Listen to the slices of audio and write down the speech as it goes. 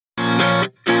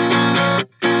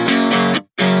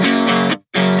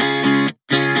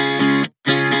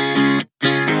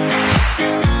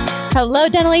Hello,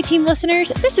 Dental A Team listeners.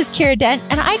 This is Kiera Dent,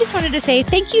 and I just wanted to say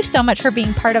thank you so much for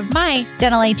being part of my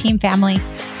Dental A Team family.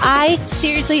 I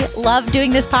seriously love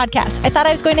doing this podcast. I thought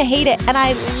I was going to hate it, and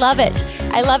I love it.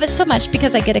 I love it so much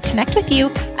because I get to connect with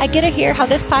you. I get to hear how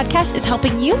this podcast is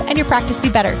helping you and your practice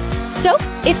be better. So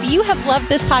if you have loved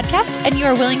this podcast and you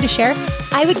are willing to share,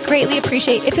 I would greatly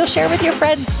appreciate if you'll share with your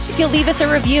friends, if you'll leave us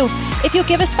a review, if you'll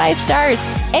give us 5 stars,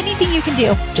 anything you can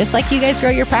do. Just like you guys grow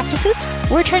your practices,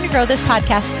 we're trying to grow this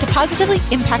podcast to positively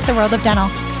impact the world of dental.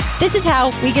 This is how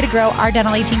we get to grow our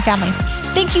Dental A Team family.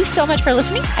 Thank you so much for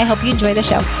listening. I hope you enjoy the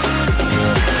show.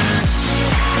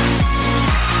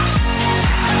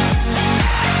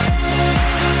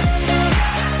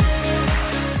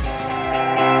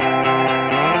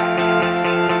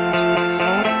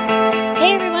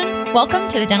 Hey everyone, welcome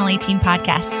to the Dental A Team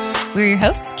podcast. We're your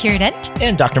hosts, Kiera Dent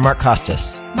and Dr. Mark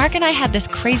Costas. Mark and I had this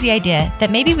crazy idea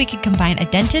that maybe we could combine a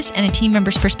dentist and a team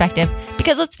member's perspective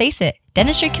because let's face it,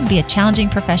 dentistry can be a challenging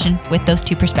profession with those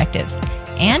two perspectives.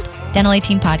 And Dental A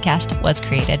Team podcast was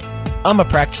created. I'm a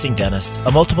practicing dentist,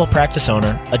 a multiple practice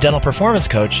owner, a dental performance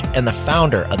coach, and the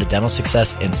founder of the Dental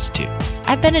Success Institute.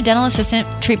 I've been a dental assistant,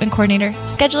 treatment coordinator,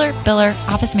 scheduler, biller,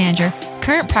 office manager,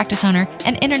 current practice owner,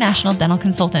 and international dental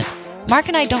consultant. Mark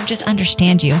and I don't just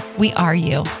understand you, we are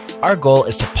you. Our goal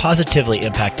is to positively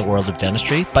impact the world of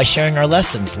dentistry by sharing our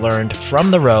lessons learned from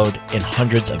the road in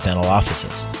hundreds of dental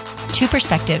offices. 2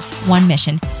 perspectives, 1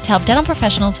 mission, to help dental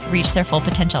professionals reach their full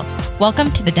potential.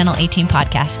 Welcome to the Dental A Team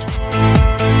podcast.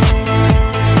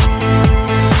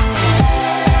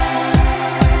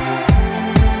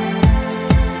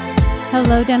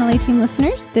 Hello, Dental A Team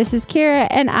listeners. This is Kiera,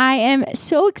 and I am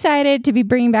so excited to be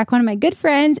bringing back one of my good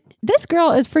friends. This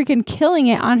girl is freaking killing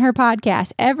it on her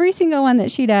podcast. Every single one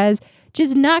that she does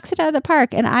just knocks it out of the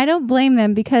park, and I don't blame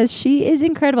them because she is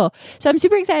incredible. So I'm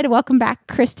super excited to welcome back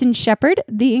Kristen Shepherd,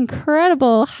 the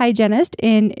incredible hygienist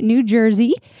in New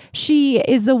Jersey. She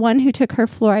is the one who took her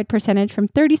fluoride percentage from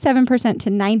 37% to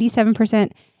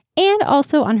 97%. And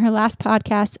also on her last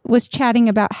podcast was chatting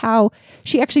about how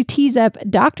she actually tees up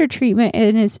doctor treatment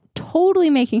and is totally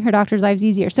making her doctor's lives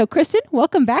easier. So Kristen,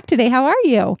 welcome back today. How are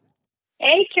you?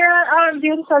 Hey, Kiera. I'm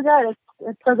doing so good.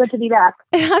 It's so good to be back.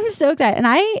 I'm so excited. And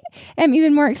I am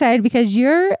even more excited because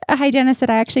you're a hygienist that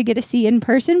I actually get to see in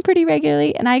person pretty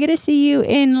regularly. And I get to see you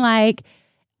in like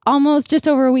almost just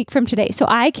over a week from today. So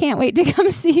I can't wait to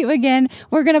come see you again.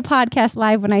 We're going to podcast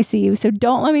live when I see you. So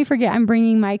don't let me forget I'm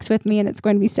bringing mics with me and it's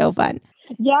going to be so fun.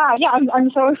 Yeah. I'm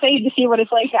so excited to see what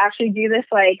it's like to actually do this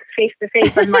like face to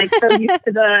face. I'm like so used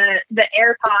to the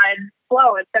AirPod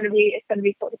flow. It's gonna be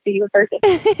cool to see you in person.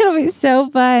 It'll be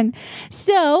so fun.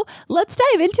 So let's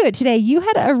dive into it today. You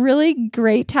had a really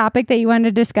great topic that you wanted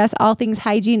to discuss, all things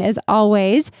hygiene as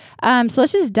always. So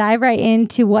let's just dive right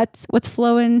into what's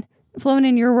flowing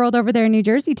in your world over there in New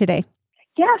Jersey today.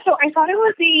 Yeah, so I thought it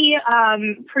would be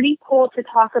pretty cool to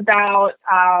talk about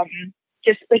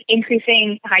just like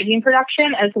increasing hygiene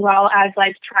production as well as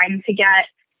like trying to get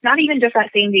not even just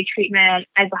that same day treatment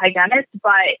as a hygienist,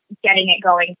 but getting it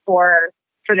going for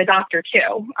the doctor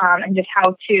too, and just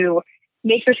how to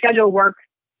make your schedule work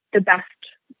the best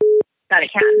that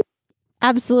it can.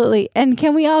 Absolutely. And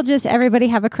can we all just, everybody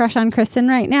have a crush on Kristen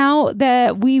right now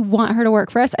that we want her to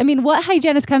work for us? I mean, what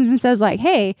hygienist comes and says like,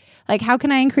 hey, like how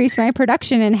can I increase my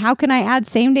production and how can I add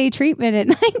same day treatment? And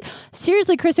like,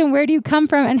 seriously, Kristen, where do you come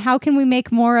from and how can we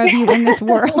make more of you in this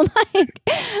world? Like,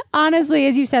 honestly,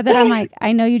 as you said that, I'm like,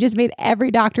 I know you just made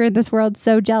every doctor in this world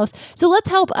so jealous. So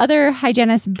let's help other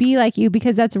hygienists be like you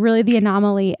because that's really the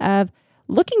anomaly of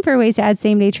looking for ways to add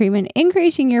same-day treatment,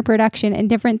 increasing your production, and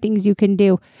different things you can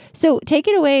do. So take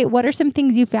it away. What are some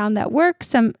things you found that work?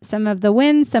 Some of the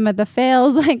wins, some of the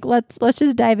fails. Like let's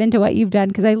just dive into what you've done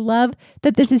because I love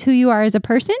that this is who you are as a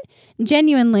person,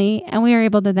 genuinely, and we are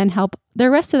able to then help the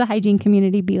rest of the hygiene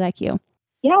community be like you.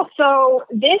 Yeah. So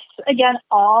this again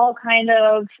all kind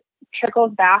of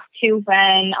trickles back to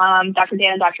when Dr.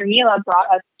 Dan and Dr. Mila brought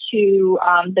us to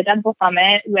the Dental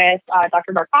Summit with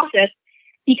Dr. Mark Costas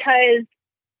because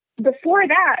before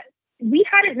that, we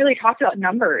hadn't really talked about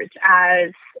numbers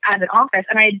as an office.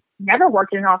 And I'd never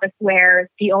worked in an office where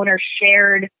the owner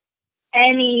shared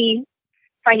any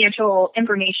financial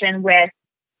information with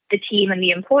the team and the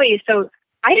employees. So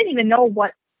I didn't even know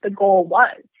what the goal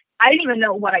was. I didn't even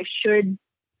know what I should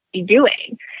be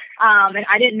doing. And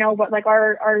I didn't know what like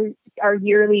our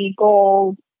yearly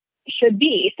goal should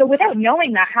be. So without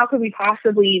knowing that, how could we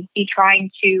possibly be trying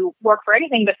to work for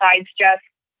anything besides just,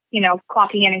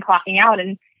 clocking in and clocking out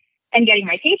and getting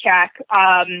my paycheck?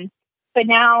 But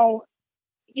now,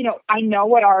 I know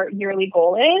what our yearly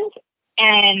goal is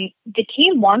and the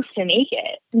team wants to make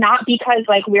it, not because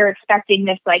like we're expecting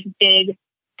this like big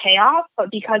payoff,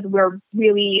 but because we're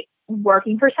really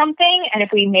working for something. And if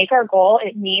we make our goal,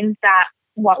 it means that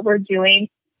what we're doing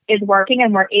is working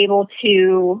and we're able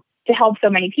to help so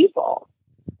many people.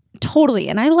 Totally.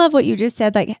 And I love what you just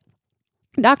said. Like,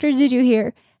 doctors, did you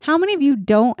hear? How many of you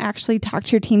don't actually talk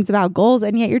to your teams about goals,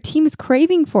 and yet your team is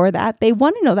craving for that? They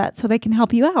want to know that so they can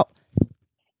help you out.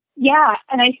 Yeah.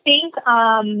 And I think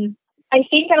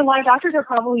that a lot of doctors are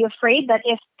probably afraid that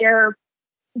if their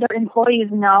employees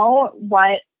know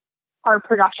what our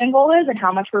production goal is and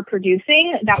how much we're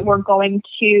producing, that we're going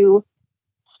to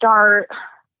start,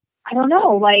 I don't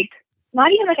know, like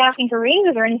not even like asking for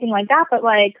raises or anything like that, but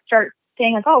like start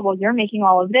saying like, oh, well, you're making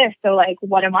all of this. So like,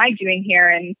 what am I doing here?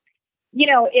 And, you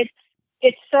know,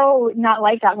 it's so not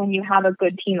like that when you have a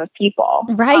good team of people.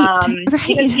 Right. Right.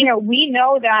 Because, you know, we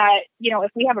know that, you know,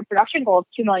 if we have a production goal of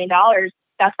 $2 million,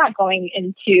 that's not going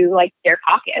into like their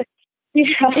pockets. You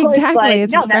know? Exactly.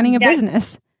 It's running a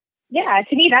business. Yeah.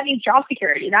 To me, that means job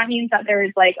security. That means that there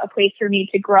is like a place for me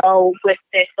to grow with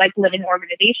this like living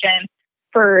organization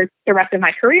for the rest of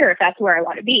my career, if that's where I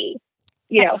want to be.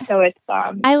 You know, so it's,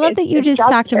 I love that you just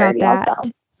talked about that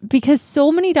also. Because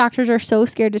so many doctors are so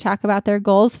scared to talk about their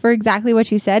goals for exactly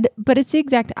what you said, but it's the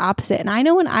exact opposite. And I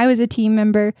know when I was a team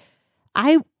member,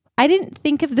 I didn't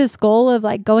think of this goal of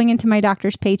like going into my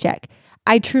doctor's paycheck.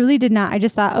 I truly did not. I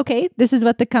just thought, okay, this is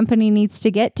what the company needs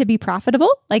to get to be profitable.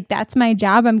 Like that's my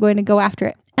job. I'm going to go after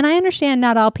it. And I understand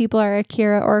not all people are a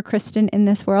Kiera or a Kristen in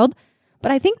this world, but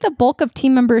I think the bulk of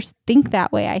team members think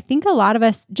that way. I think a lot of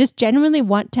us just genuinely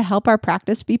want to help our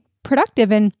practice be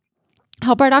productive and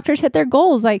help our doctors hit their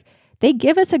goals. Like they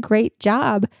give us a great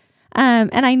job.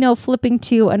 And I know flipping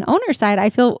to an owner side,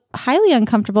 I feel highly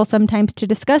uncomfortable sometimes to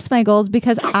discuss my goals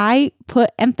because I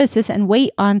put emphasis and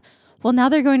weight on, well, now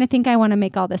they're going to think I want to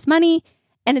make all this money.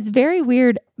 And it's very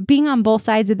weird being on both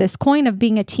sides of this coin of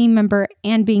being a team member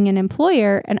and being an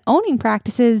employer and owning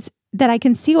practices that I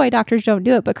can see why doctors don't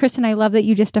do it. But Kristen, I love that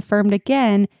you just affirmed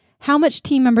again how much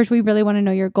team members we really want to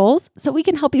know your goals so we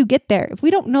can help you get there. If we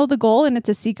don't know the goal and it's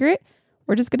a secret,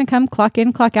 we're just going to come clock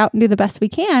in, clock out and do the best we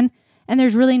can. And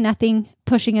there's really nothing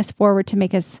pushing us forward to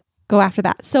make us go after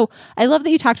that. So I love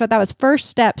that you talked about that was first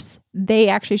steps. They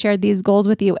actually shared these goals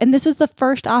with you. And this was the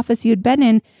first office you'd been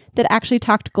in that actually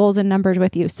talked goals and numbers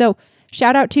with you. So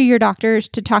shout out to your doctors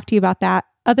to talk to you about that.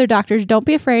 Other doctors, don't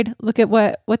be afraid. Look at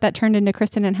what that turned into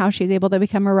Kristen and how she's able to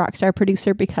become a rock star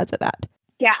producer because of that.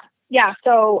 Yeah. Yeah.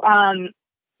 So,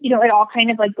 you know, it all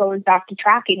kind of like goes back to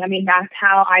tracking. I mean, that's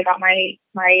how I got my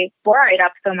fluoride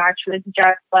up so much, was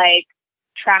just like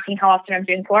tracking how often I'm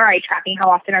doing fluoride, tracking how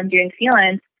often I'm doing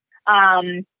sealants.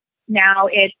 Now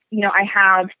it's, you know, I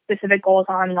have specific goals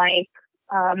on like,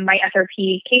 my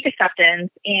SRP case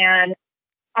acceptance, and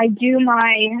I do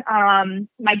my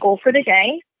goal for the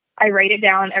day. I write it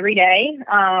down every day,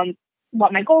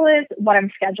 what my goal is, what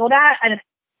I'm scheduled at.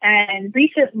 And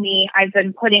recently I've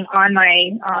been putting on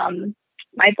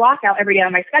my block out every day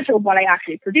on my schedule, what I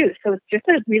actually produce. So it's just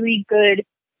a really good,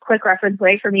 quick reference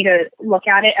way for me to look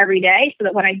at it every day so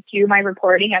that when I do my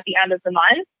reporting at the end of the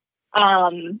month,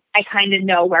 I kind of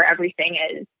know where everything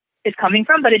is coming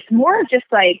from. But it's more just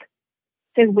like,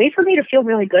 it's a way for me to feel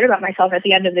really good about myself at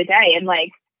the end of the day. And like,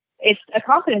 it's a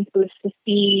confidence boost to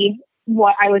see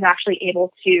what I was actually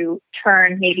able to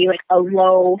turn maybe like a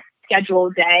low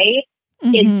schedule day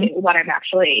into what I'm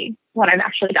actually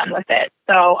done with it.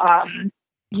 So,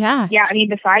 yeah, I mean,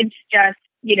 besides just,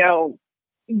 you know,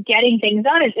 getting things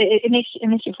done, it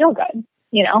makes you feel good,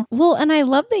 you know? Well, and I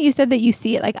love that you said that you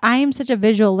see it. Like I am such a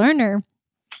visual learner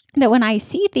that when I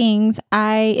see things,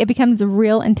 it becomes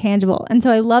real and tangible. And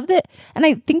so I love that. And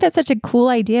I think that's such a cool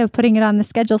idea of putting it on the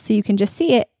schedule so you can just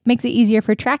see it. Makes it easier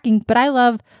for tracking. But I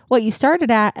love what you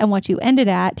started at and what you ended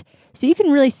at. So you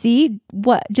can really see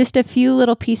what just a few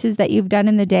little pieces that you've done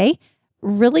in the day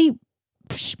really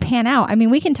pan out. I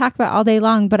mean, we can talk about all day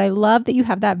long, but I love that you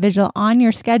have that visual on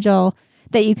your schedule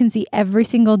that you can see every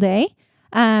single day.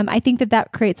 I think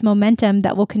that creates momentum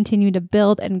that will continue to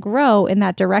build and grow in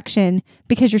that direction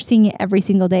because you're seeing it every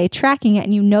single day, tracking it,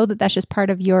 and you know that that's just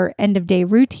part of your end of day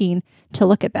routine to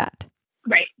look at that.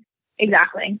 Right.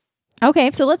 Exactly.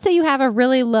 Okay. So let's say you have a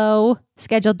really low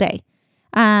scheduled day.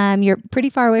 You're pretty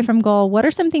far away from goal. What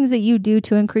are some things that you do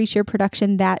to increase your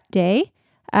production that day?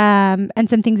 And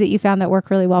some things that you found that work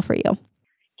really well for you?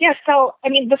 Yeah. So, I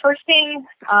mean, the first thing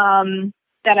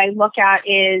that I look at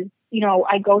is, you know,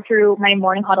 I go through my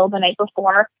morning huddle the night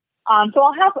before. So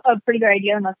I'll have a pretty good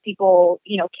idea unless people,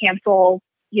 you know, cancel,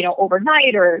 you know,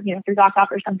 overnight or, you know, through doc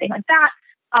or something like that.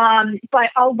 But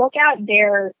I'll look at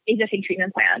their existing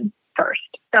treatment plan first.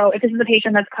 So if this is a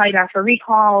patient that's coming back for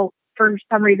recall, for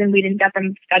some reason we didn't get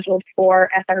them scheduled for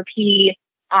SRP,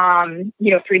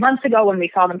 3 months ago when we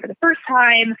saw them for the first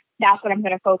time. That's what I'm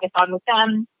going to focus on with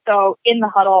them. So in the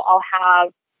huddle, I'll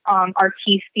have our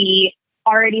TC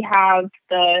already have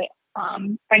the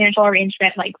financial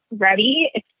arrangement like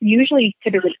ready. It's usually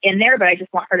typically in there, but I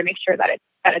just want her to make sure that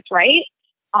it's right.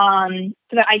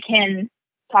 So that I can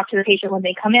talk to the patient when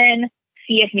they come in,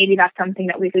 see if maybe that's something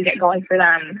that we could get going for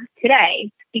them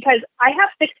today. Because I have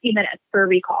 60 minutes for a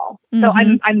recall. So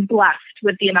I'm blessed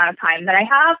with the amount of time that I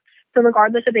have. So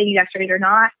regardless if they need x-rays or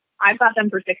not, I've got them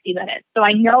for 60 minutes. So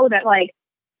I know that like,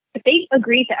 if they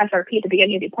agree to SRP at the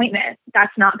beginning of the appointment,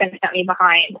 that's not going to set me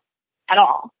behind at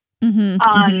all. So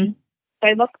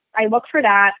I look for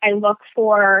that. I look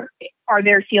for, are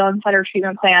there sealants that are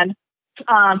treatment plan?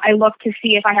 I look to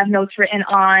see if I have notes written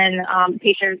on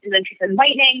patient is interested in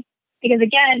whitening, because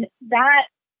again, that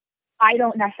I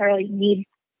don't necessarily need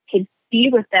to be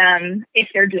with them if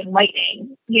they're doing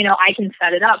whitening. I can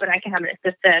set it up and I can have an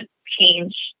assistant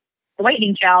change the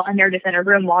whitening gel and they're just in a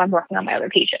room while I'm working on my other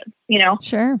patients,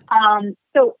 Sure.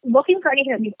 So looking for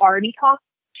anything that we've already talked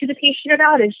to the patient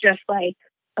about is just like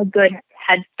a good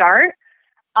head start.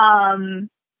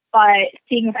 But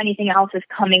seeing if anything else is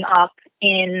coming up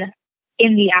in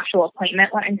the actual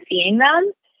appointment when I'm seeing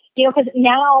them, because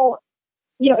now,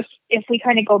 if we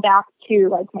kind of go back to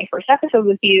like my first episode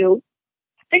with you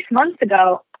 6 months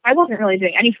ago, I wasn't really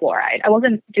doing any fluoride. I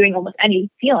wasn't doing almost any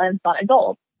sealants on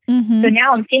adults. So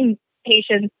now I'm seeing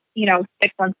patients, 6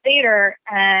 months later,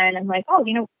 and I'm like, oh,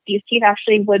 these teeth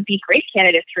actually would be great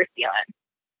candidates for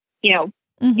sealant.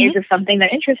 Is this something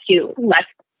that interests you? Let's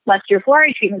do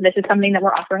fluoride treatment. This is something that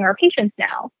we're offering our patients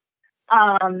now.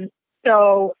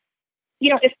 So,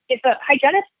 if a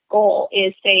hygienist goal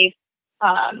is say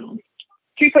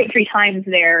 3.3 times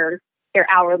their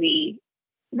hourly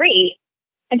rate,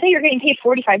 and say you're getting paid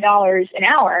 $45 an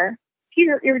hour,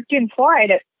 you're doing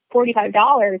fluoride at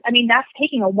 $45. I mean, that's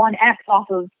taking a 1x off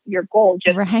of your goal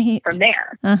just from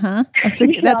there. That's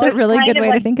a really good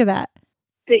way to think of that.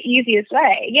 The easiest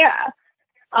way. Yeah.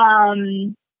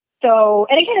 So,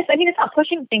 and again, it's not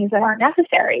pushing things that aren't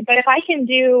necessary, but if I can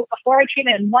do a fluoride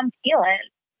treatment in one sealant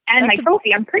and my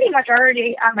prophy, I'm pretty much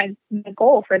already at my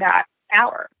goal for that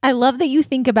hour. I love that you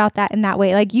think about that in that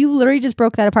way. Like you literally just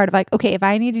broke that apart of like, okay, if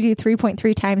I need to do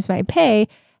 3.3 times my pay,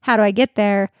 how do I get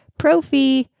there?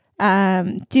 Prophy,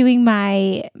 doing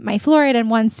my fluoride and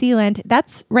one sealant,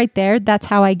 that's right there. That's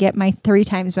how I get my 3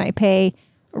 times my pay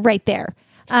right there.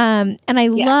 And I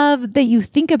love that you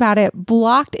think about it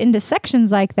blocked into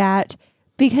sections like that,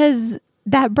 because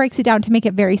that breaks it down to make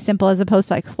it very simple as opposed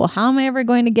to like, well, how am I ever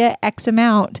going to get X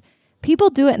amount? People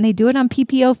do it and they do it on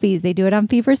PPO fees. They do it on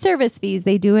fee for service fees.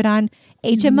 They do it on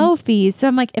HMO fees. So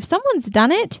I'm like, if someone's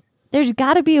done it, there's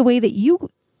got to be a way that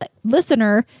you,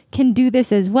 listener, can do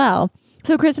this as well.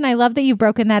 So Kristen, I love that you've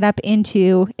broken that up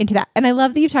into that. And I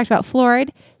love that you've talked about fluoride,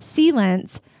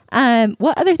 sealants.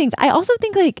 What other things? I also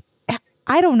think like,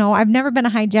 I don't know, I've never been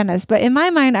a hygienist, but in my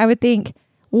mind, I would think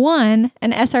one,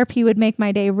 an SRP would make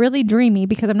my day really dreamy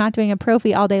because I'm not doing a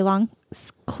prophy all day long.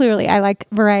 Clearly, I like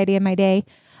variety in my day.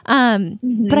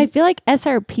 But I feel like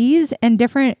SRPs and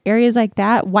different areas like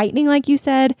that, whitening, like you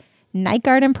said, night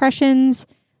guard impressions.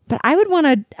 But I would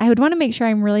want to make sure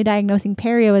I'm really diagnosing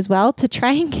perio as well, to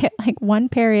try and get like one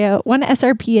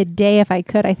SRP a day if I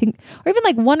could, I think, or even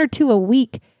like 1 or 2 a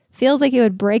week. Feels like it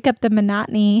would break up the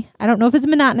monotony. I don't know if it's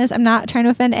monotonous. I'm not trying to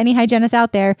offend any hygienists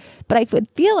out there, but I would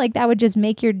feel like that would just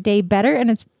make your day better,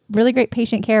 and it's really great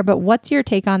patient care. But what's your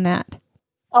take on that?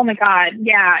 Oh my God.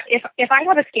 Yeah. If I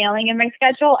have a scaling in my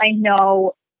schedule, I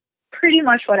know pretty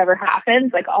much whatever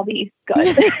happens, like I'll be good,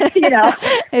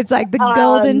 It's like the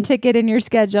golden ticket in your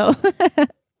schedule.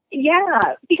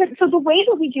 Yeah. Because so the way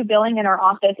that we do billing in our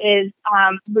office is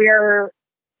we're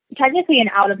technically an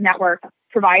out-of-network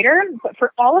provider, but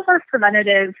for all of our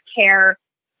preventative care,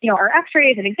 our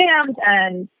x-rays and exams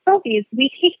and prophies, we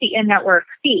take the in-network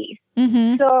fee.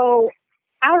 So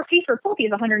our fee for prophy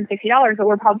is $160, but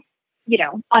we're probably,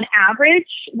 on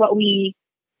average, what we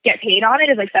get paid on it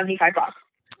is like $75.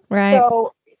 Right.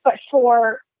 So, but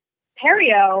for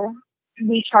perio,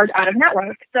 we charge out of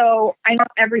network. So I know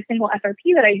every single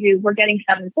SRP that I do, we're getting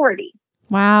 $740.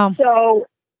 Wow. So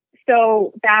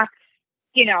that's,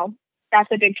 that's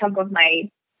a big chunk of my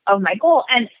goal.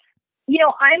 And,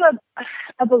 I'm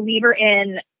a believer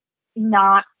in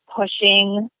not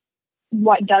pushing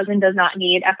what does and does not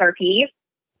need SRP.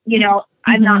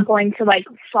 I'm not going to like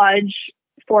fudge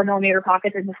 4mm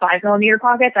pockets into 5mm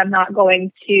pockets. I'm not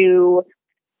going to,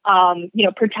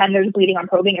 pretend there's bleeding on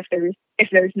probing if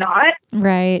there's not.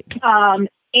 Right.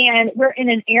 And we're in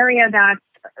an area that's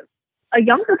a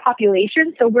younger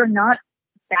population, so we're not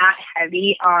that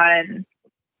heavy on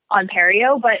on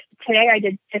perio, but today I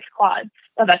did 6 quads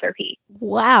of SRP.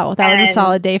 Wow. That was a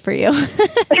solid day for you.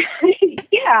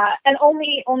 Yeah. And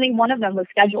only one of them was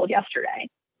scheduled yesterday.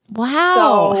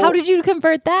 Wow. So, how did you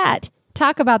convert that?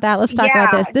 Talk about that. Let's talk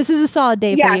about this. This is a solid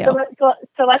day for you.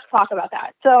 So let's talk about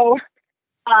that. So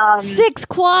 6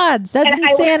 quads. That's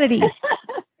insanity.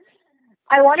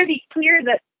 I want to be clear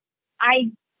that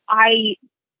I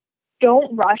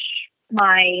don't rush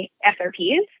my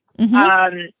SRPs.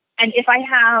 Mm-hmm. And if I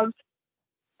have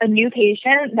a new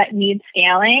patient that needs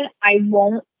scaling, I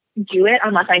won't do it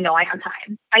unless I know I have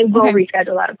time. I will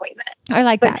reschedule that appointment. I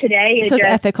like that. Today, it's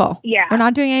ethical. Yeah. We're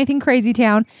not doing anything crazy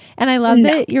town. And I love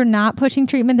that you're not pushing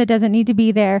treatment that doesn't need to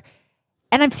be there.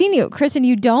 And I've seen you, Kristen,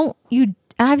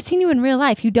 I've seen you in real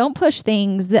life. You don't push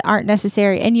things that aren't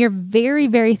necessary. And you're very,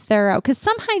 very thorough. Because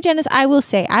some hygienists, I will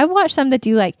say, I've watched some that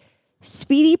do like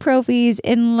speedy prophies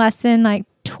in less than like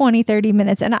 20, 30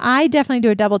 minutes. And I definitely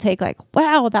do a double take like,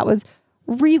 wow, that was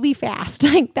really fast.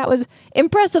 Like that was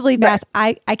impressively fast.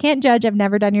 Right. I can't judge. I've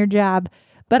never done your job,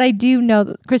 but I do know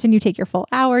that, Kristen, you take your full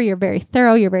hour. You're very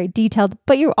thorough. You're very detailed,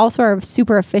 but you also are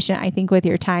super efficient, I think, with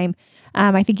your time.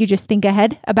 I think you just think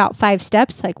ahead about 5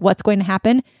 steps, like what's going to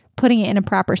happen, putting it in a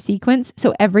proper sequence.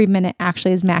 So every minute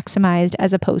actually is maximized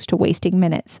as opposed to wasting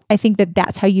minutes. I think that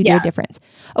that's how you do a difference.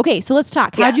 Okay. So let's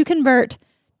talk. How'd you convert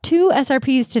 2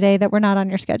 SRPs today that were not on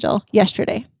your schedule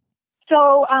yesterday?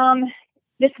 So,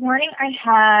 this morning I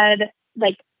had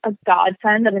like a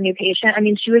godsend of a new patient. I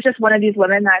mean, she was just one of these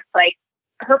women that's like,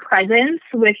 her presence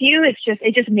with you, it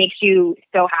just makes you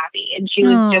so happy. And she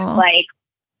was just like,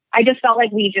 I just felt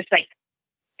like we just like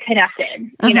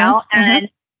connected, you know? And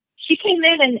she came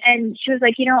in and she was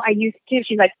like,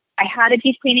 she's like, I had a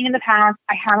teeth cleaning in the past.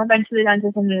 I haven't been to the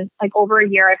dentist in like over a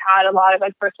year. I've had a lot of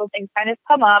like personal things kind of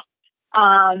come up.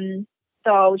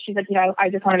 So she's like, I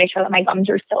just want to make sure that my gums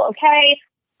are still okay.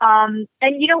 And,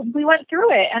 we went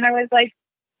through it and I was like,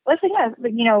 listen,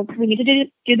 we need to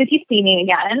do the teeth cleaning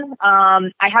again.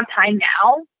 I have time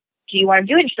now. Do you want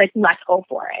to do it? And she's like, let's go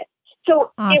for it.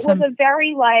 So It was a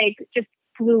very like just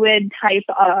fluid type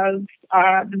of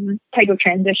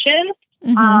transition.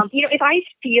 Mm-hmm. If I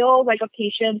feel like a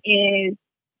patient is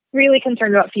really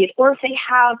concerned about teeth or if they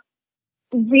have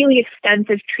really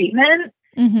extensive treatment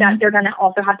that they're going to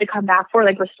also have to come back for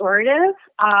like restorative,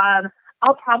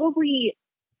 I'll probably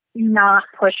not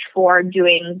push for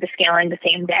doing the scaling the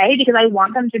same day because I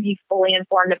want them to be fully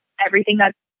informed of everything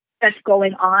that's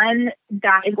going on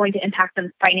that is going to impact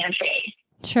them financially.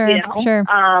 Sure. Sure.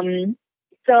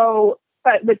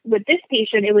 But with this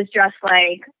patient, it was just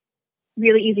like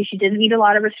really easy. She didn't need a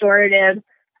lot of restorative.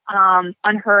 On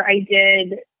her, I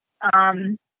did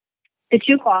the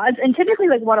 2 quads, and typically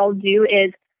like what I'll do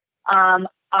is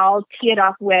I'll tee it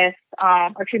up with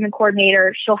our treatment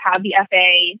coordinator. She'll have the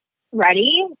FA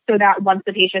ready so that once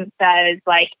the patient says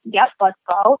like, yep, let's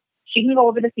go, she can go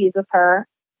over the fees with her.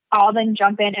 I'll then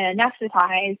jump in and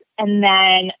anesthetize, and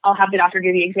then I'll have the doctor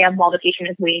do the exam while the patient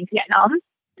is waiting to get numb.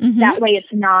 Mm-hmm. That way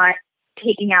it's not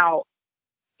taking out,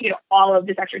 all of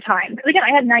this extra time. Because again,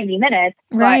 I had 90 minutes,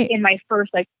 right. But in my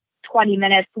first 20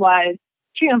 minutes was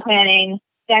treatment planning,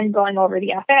 then going over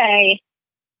the FA,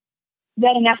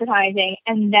 then anesthetizing,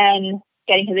 and then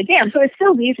getting to the exam. So it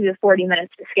still leaves you the 40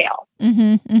 minutes to scale.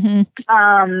 Mm-hmm, mm-hmm.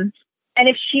 And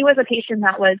if she was a patient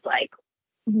that was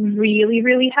really,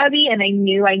 really heavy and I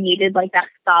knew I needed that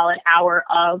solid hour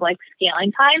of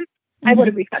scaling time, I would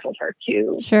have rescheduled her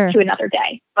to another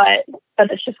day. But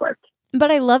this just worked. But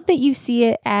I love that you see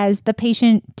it as the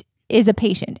patient is a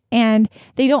patient and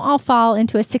they don't all fall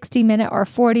into a 60-minute or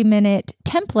 40-minute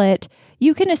template.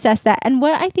 You can assess that. And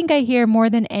what I think I hear more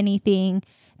than anything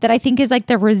that I think is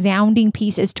the resounding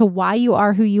piece as to why you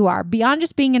are who you are, beyond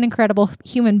just being an incredible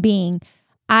human being,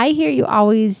 I hear you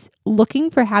always looking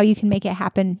for how you can make it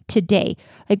happen today.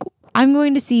 I'm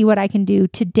going to see what I can do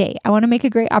today. I want to make a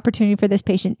great opportunity for this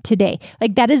patient today.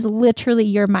 That is literally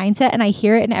your mindset. And I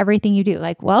hear it in everything you do.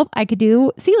 Well, I could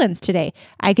do sealants today.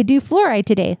 I could do fluoride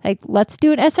today. Let's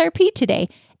do an SRP today.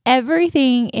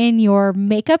 Everything in your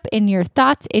makeup, in your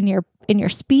thoughts, in your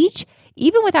speech,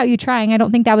 even without you trying, I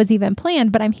don't think that was even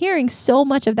planned, but I'm hearing so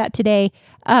much of that today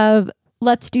of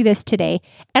let's do this today.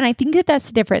 And I think that that's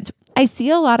the difference. I see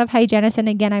a lot of hygienists. And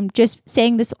again, I'm just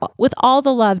saying this with all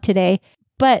the love today.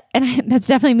 That's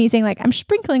definitely me saying I'm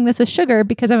sprinkling this with sugar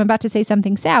because I'm about to say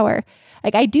something sour.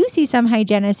 I do see some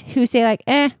hygienists who say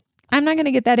I'm not going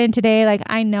to get that in today.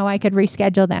 I know I could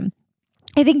reschedule them.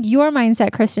 I think your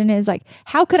mindset, Kristen, is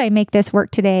how could I make this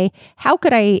work today? How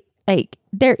could I,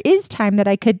 there is time that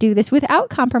I could do this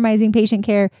without compromising patient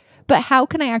care, but how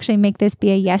can I actually make this be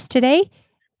a yes today?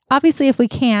 obviously if we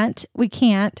can't,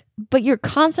 but you're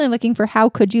constantly looking for how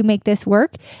could you make this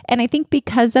work? And I think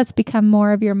because that's become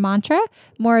more of your mantra,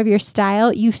 more of your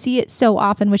style, you see it so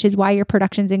often, which is why your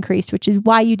production's increased, which is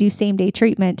why you do same day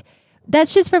treatment.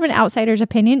 That's just from an outsider's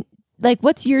opinion. Like,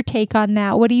 what's your take on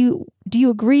that? Do you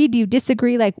agree? Do you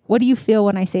disagree? Like, what do you feel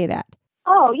when I say that?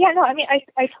 Oh, yeah, no, I mean,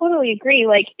 I totally agree.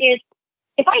 Like, if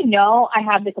I know I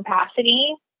have the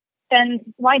capacity, then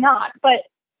why not? But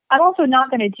I'm also not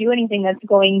going to do anything that's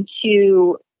going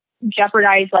to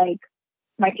jeopardize like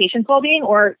my patient's well-being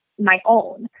or my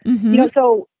own. Mm-hmm. You know,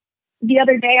 so the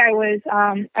other day I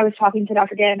was talking to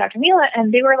Dr. Dan and Dr. Mila,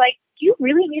 and they were like, do you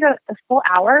really need a full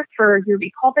hour for your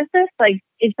recall visit? Like,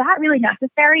 is that really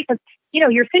necessary? Because, you know,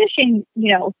 you're finishing,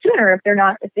 you know, sooner if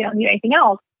they don't need anything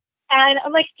else. And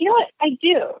I'm like, you know what? I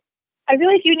do. I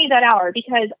really do need that hour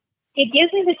because it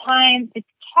gives me the time to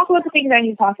talk about the things I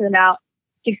need to talk to them about,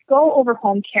 to go over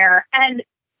home care, and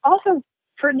also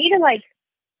for me to like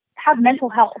have mental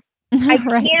health. Right.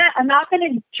 I'm not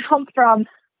going to jump from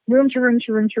room to room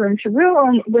to room to room to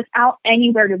room without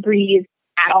anywhere to breathe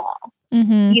at all.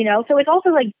 Mm-hmm. You know, so it's also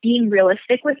like being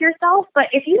realistic with yourself. But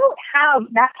if you don't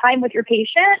have that time with your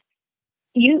patient,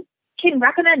 you can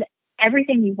recommend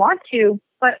everything you want to,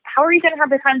 but how are you going to have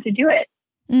the time to do it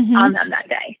on them that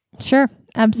day? Sure.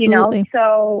 Absolutely. You know,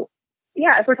 so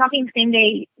yeah, if we're talking same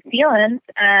day sealants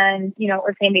and, you know,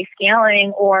 or same day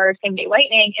scaling or same day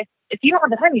whitening, if you don't have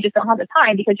the time, you just don't have the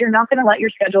time because you're not going to let your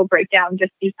schedule break down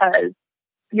just because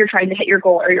you're trying to hit your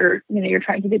goal or you're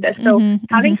trying to do this. So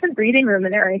having some breathing room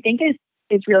in there, I think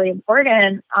is really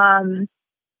important. And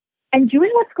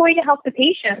doing what's going to help the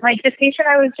patient. Like this patient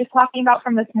I was just talking about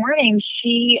from this morning,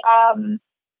 she's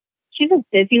a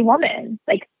busy woman.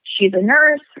 Like she's a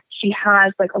nurse. She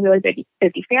has like a really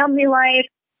busy family life.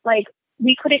 Like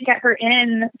we couldn't get her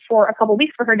in for a couple of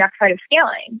weeks for her next side of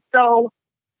scaling. So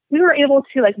we were able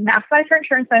to like maximize her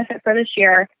insurance benefit for this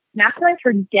year, maximize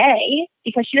her day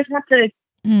because she doesn't have to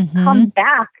come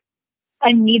back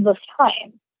a needless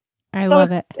time. I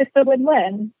love it. It's a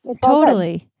win-win.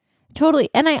 Totally.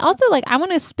 And I also I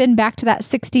want to spin back to that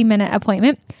 60-minute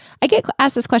appointment. I get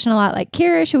asked this question a lot, like,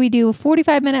 Kiera, should we do a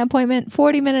 45-minute appointment,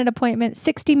 40-minute appointment,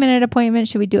 60-minute appointment?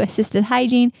 Should we do assisted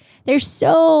hygiene? There's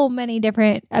so many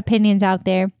different opinions out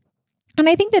there. And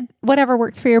I think that whatever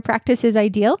works for your practice is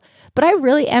ideal, but I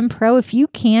really am pro if you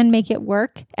can make it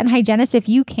work. And hygienists, if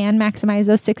you can maximize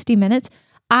those 60 minutes,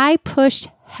 I pushed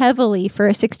heavily for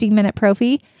a 60-minute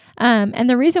prophy. And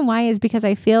the reason why is because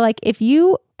I feel like if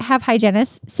you have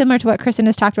hygienists, similar to what Kristen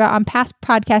has talked about on past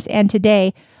podcasts and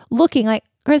today, looking like,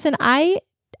 Kristen, I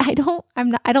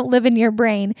don't live in your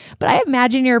brain, but I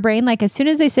imagine your brain, like as soon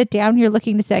as they sit down, you're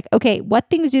looking to say, like, okay, what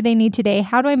things do they need today?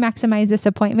 How do I maximize this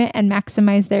appointment and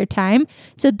maximize their time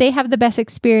so they have the best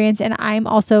experience? And I'm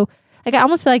also like, I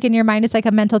almost feel like in your mind, it's like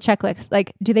a mental checklist.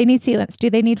 Like, do they need sealants? Do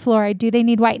they need fluoride? Do they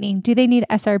need whitening? Do they need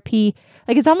SRP?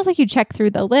 Like, it's almost like you check through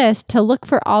the list to look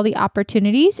for all the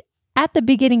opportunities at the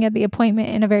beginning of the appointment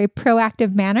in a very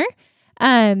proactive manner.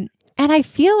 And I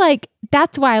feel like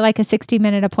that's why I like a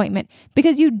 60-minute appointment,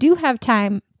 because you do have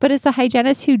time, but it's the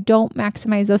hygienists who don't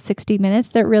maximize those 60 minutes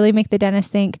that really make the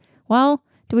dentist think, well,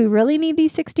 do we really need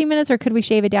these 60 minutes or could we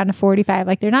shave it down to 45?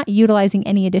 Like they're not utilizing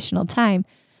any additional time.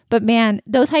 But man,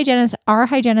 our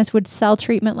hygienists would sell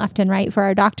treatment left and right for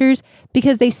our doctors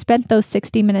because they spent those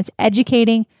 60 minutes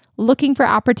educating, looking for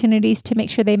opportunities to make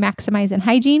sure they maximize in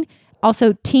hygiene,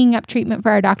 also teeing up treatment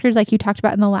for our doctors like you talked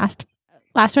about in the last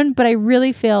one. But I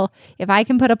really feel if I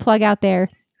can put a plug out there,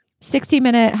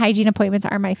 60-minute hygiene appointments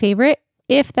are my favorite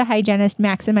if the hygienist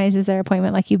maximizes their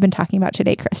appointment like you've been talking about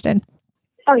today, Kristen.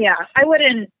 Oh, yeah. I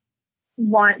wouldn't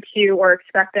want to or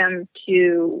expect them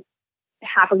to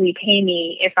happily pay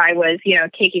me if I was,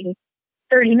 taking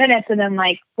 30 minutes and then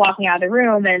like walking out of the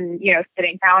room and,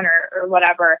 sitting down or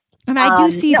whatever. And I do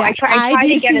see that. I try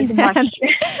to get as much.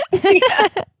 Yeah.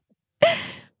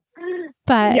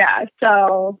 But yeah,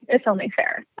 so it's only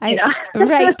fair.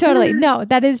 Right, totally. No,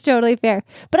 that is totally fair.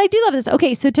 But I do love this.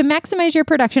 Okay, so to maximize your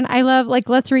production, I love,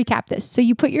 let's recap this. So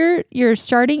you put your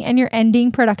starting and your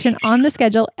ending production on the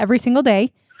schedule every single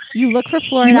day. You look for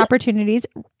fluoride opportunities.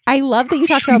 I love that you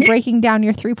talked about breaking down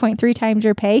your 3.3 times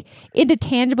your pay into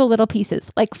tangible little pieces.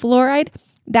 Like fluoride,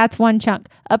 that's one chunk.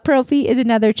 A prophy is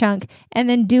another chunk. And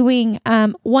then doing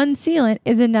one sealant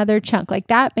is another chunk. Like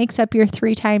that makes up your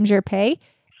 3 times your pay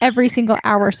every single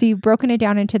hour. So you've broken it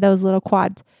down into those little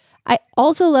quads. I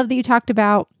also love that you talked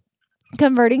about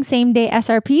converting same day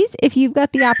SRPs. If you've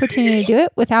got the opportunity to do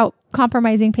it without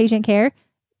compromising patient care,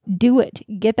 do it.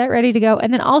 Get that ready to go.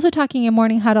 And then also talking in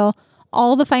morning huddle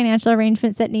all the financial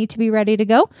arrangements that need to be ready to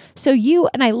go. So you,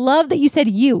 and I love that you said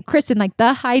you, Kristen, like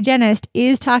the hygienist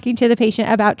is talking to the patient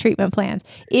about treatment plans,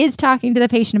 is talking to the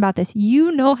patient about this.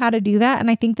 You know how to do that.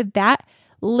 And I think that that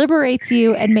liberates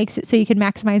you and makes it so you can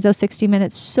maximize those 60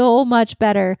 minutes so much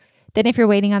better than if you're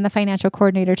waiting on the financial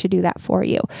coordinator to do that for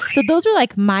you. So those are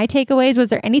like my takeaways. Was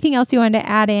there anything else you wanted to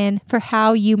add in for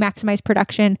how you maximize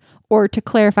production or to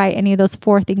clarify any of those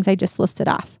 4 things I just listed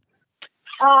off?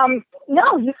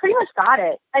 No, you pretty much got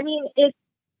it. I mean, it's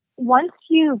once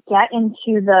you get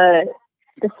into the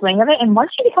swing of it and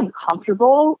once you become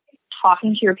comfortable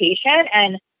talking to your patient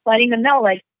and letting them know,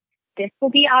 like, this will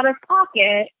be out of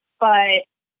pocket, but,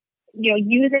 you know,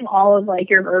 using all of like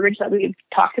your verbiage that we've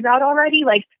talked about already,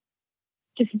 like,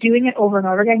 just doing it over and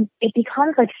over again, it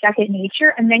becomes like second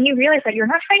nature. And then you realize that you're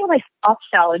not trying to like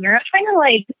upsell and you're not trying to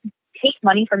like take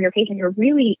money from your patient. You're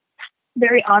really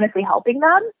very honestly helping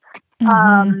them.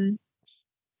 Mm-hmm.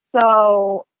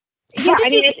 So how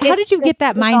did you get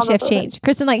that mind shift change?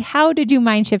 Kristen, like, how did you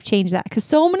mind shift change that? Because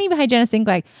so many hygienists think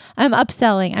like, I'm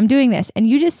upselling, I'm doing this. And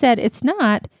you just said, it's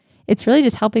not, it's really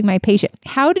just helping my patient.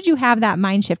 How did you have that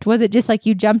mind shift? Was it just like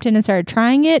you jumped in and started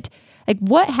trying it? Like,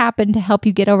 what happened to help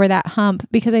you get over that hump?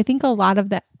 Because I think a lot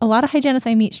of hygienists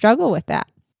I meet struggle with that.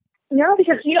 No,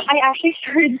 because, you know, I actually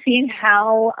started seeing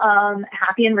how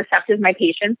happy and receptive my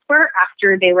patients were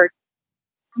after they were,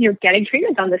 you know, getting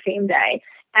treatments on the same day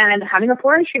and having a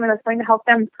fluoride treatment that's going to help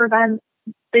them prevent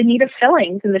the need of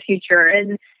fillings in the future.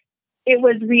 And it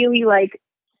was really like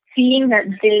seeing that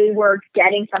they were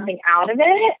getting something out of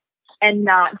it and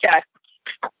not just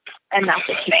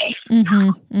me. Mm-hmm,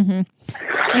 mm-hmm.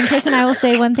 And Kristen, I will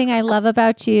say one thing I love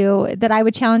about you that I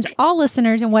would challenge all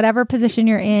listeners in whatever position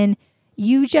you're in,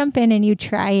 you jump in and you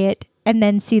try it and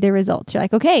then see the results. You're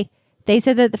like, okay, they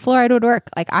said that the fluoride would work.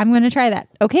 Like, I'm going to try that.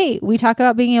 Okay, we talk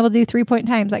about being able to do 3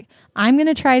 times. Like, I'm going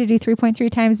to try to do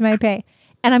 3.3 times my pay.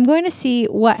 And I'm going to see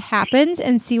what happens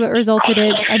and see what result it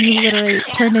is. And you literally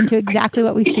turned into exactly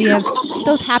what we see of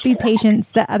those happy patients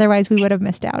that otherwise we would have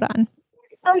missed out on.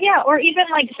 Oh, yeah. Or even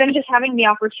like them just having the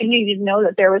opportunity to know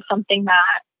that there was something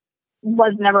that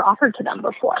was never offered to them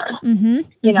before. Mm-hmm.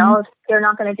 You know, if they're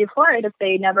not going to do fluoride if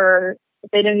they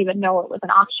didn't even know it was an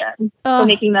option. So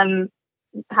making them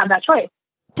have that choice.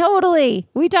 Totally.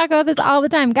 We talk about this all the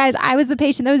time. Guys, I was the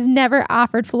patient that was never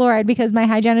offered fluoride because my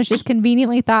hygienist just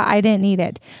conveniently thought I didn't need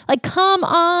it. Like, come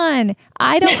on.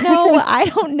 I don't know. I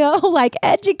don't know. Like,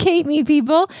 educate me,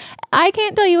 people. I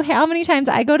can't tell you how many times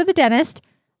I go to the dentist.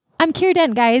 I'm Kiera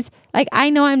Dent, guys. Like,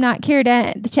 I know I'm not Kiera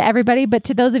Dent to everybody, but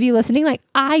to those of you listening, like,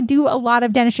 I do a lot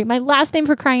of dentistry. My last name,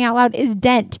 for crying out loud, is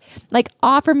Dent. Like,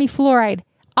 offer me fluoride.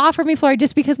 Offer me fluoride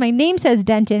just because my name says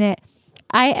Dent in it.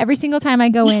 Every single time I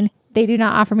go in, they do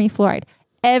not offer me fluoride.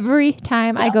 Every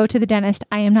time I go to the dentist,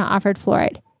 I am not offered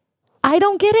fluoride. I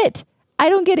don't get it. I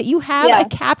don't get it. You have a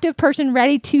captive person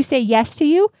ready to say yes to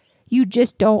you. You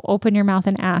just don't open your mouth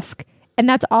and ask. And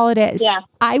that's all it is. Yeah.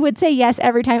 I would say yes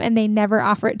every time and they never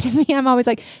offer it to me. I'm always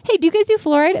like, hey, do you guys do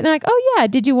fluoride? And they're like, oh yeah,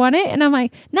 did you want it? And I'm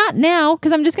like, not now,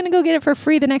 because I'm just going to go get it for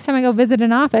free the next time I go visit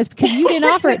an office because you didn't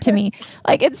offer it to me.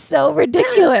 Like, it's so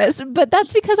ridiculous. But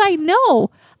that's because I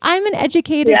know I'm an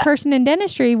educated person in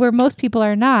dentistry where most people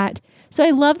are not. So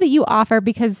I love that you offer,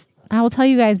 because I will tell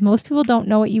you guys, most people don't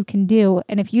know what you can do.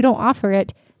 And if you don't offer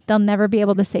it, they'll never be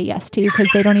able to say yes to you because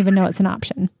they don't even know it's an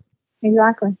option.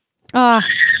 Exactly. Oh,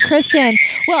 Kristen.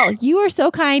 Well, you are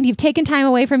so kind. You've taken time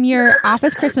away from your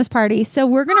office Christmas party. So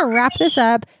we're going to wrap this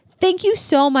up. Thank you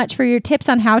so much for your tips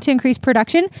on how to increase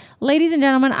production. Ladies and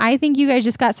gentlemen, I think you guys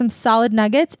just got some solid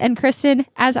nuggets. And Kristen,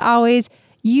 as always,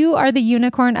 you are the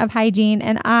unicorn of hygiene.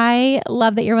 And I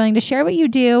love that you're willing to share what you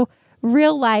do,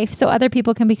 real life, so other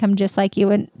people can become just like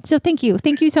you. And so thank you.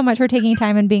 Thank you so much for taking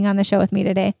time and being on the show with me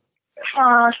today.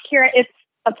 Kiera, it's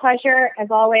a pleasure as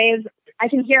always. I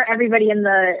can hear everybody in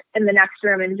the next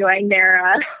room enjoying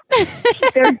their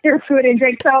food and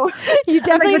drink. So you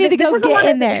definitely need to go get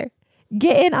in there.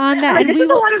 Get in on that. This is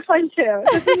a lot of fun too.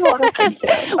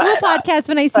 We'll podcast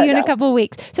when I see you in a couple of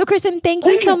weeks. So Kristen, thank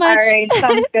you so much. All right.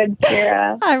 Sounds good,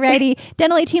 Kiera. All righty.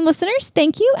 Dental 18 listeners,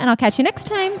 thank you. And I'll catch you next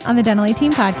time on the Dental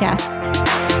 18 podcast.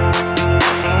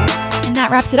 And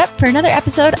that wraps it up for another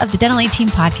episode of the Dental 18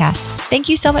 podcast. Thank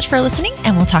you so much for listening,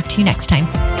 and we'll talk to you next time.